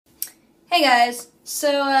Hey guys,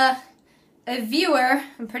 so a viewer,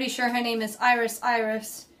 I'm pretty sure her name is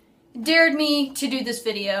Iris, dared me to do this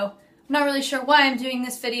video. I'm not really sure why I'm doing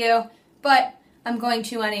this video, but I'm going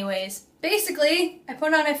to anyways. Basically, I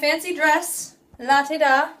put on a fancy dress,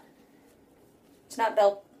 la-ti-da. It's not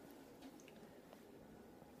belt.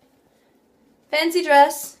 Fancy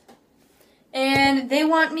dress, and they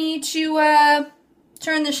want me to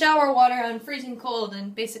turn the shower water on freezing cold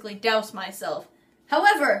and basically douse myself.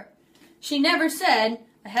 However, she never said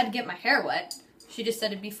I had to get my hair wet. She just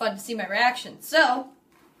said it'd be fun to see my reaction. So,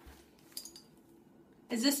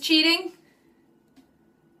 is this cheating?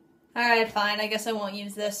 Alright, fine. I guess I won't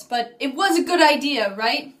use this. But it was a good idea,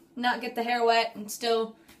 right? Not get the hair wet and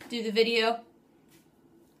still do the video.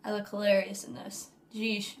 I look hilarious in this.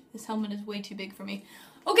 Jeesh, this helmet is way too big for me.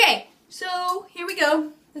 Okay, so here we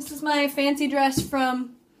go. This is my fancy dress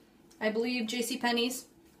from, I believe, JCPenney's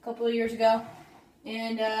a couple of years ago.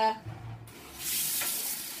 And,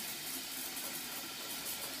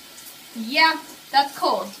 yeah, that's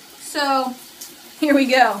cold. So, here we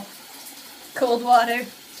go. Cold water.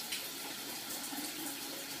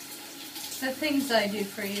 The things I do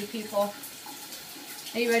for you people.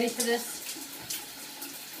 Are you ready for this?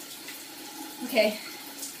 Okay.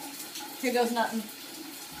 Here goes nothing.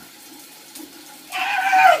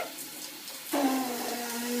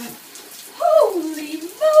 Holy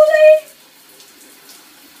moly!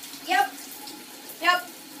 Yep.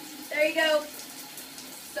 There you go.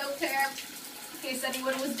 Soaked hair, in case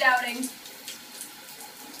anyone was doubting.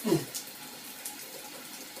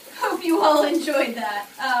 Hope you all enjoyed that.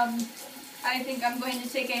 I think I'm going to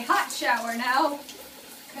take a hot shower now,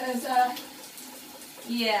 because,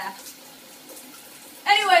 yeah.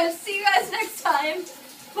 Anyways, see you guys next time.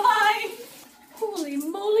 Bye! Holy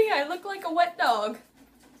moly, I look like a wet dog.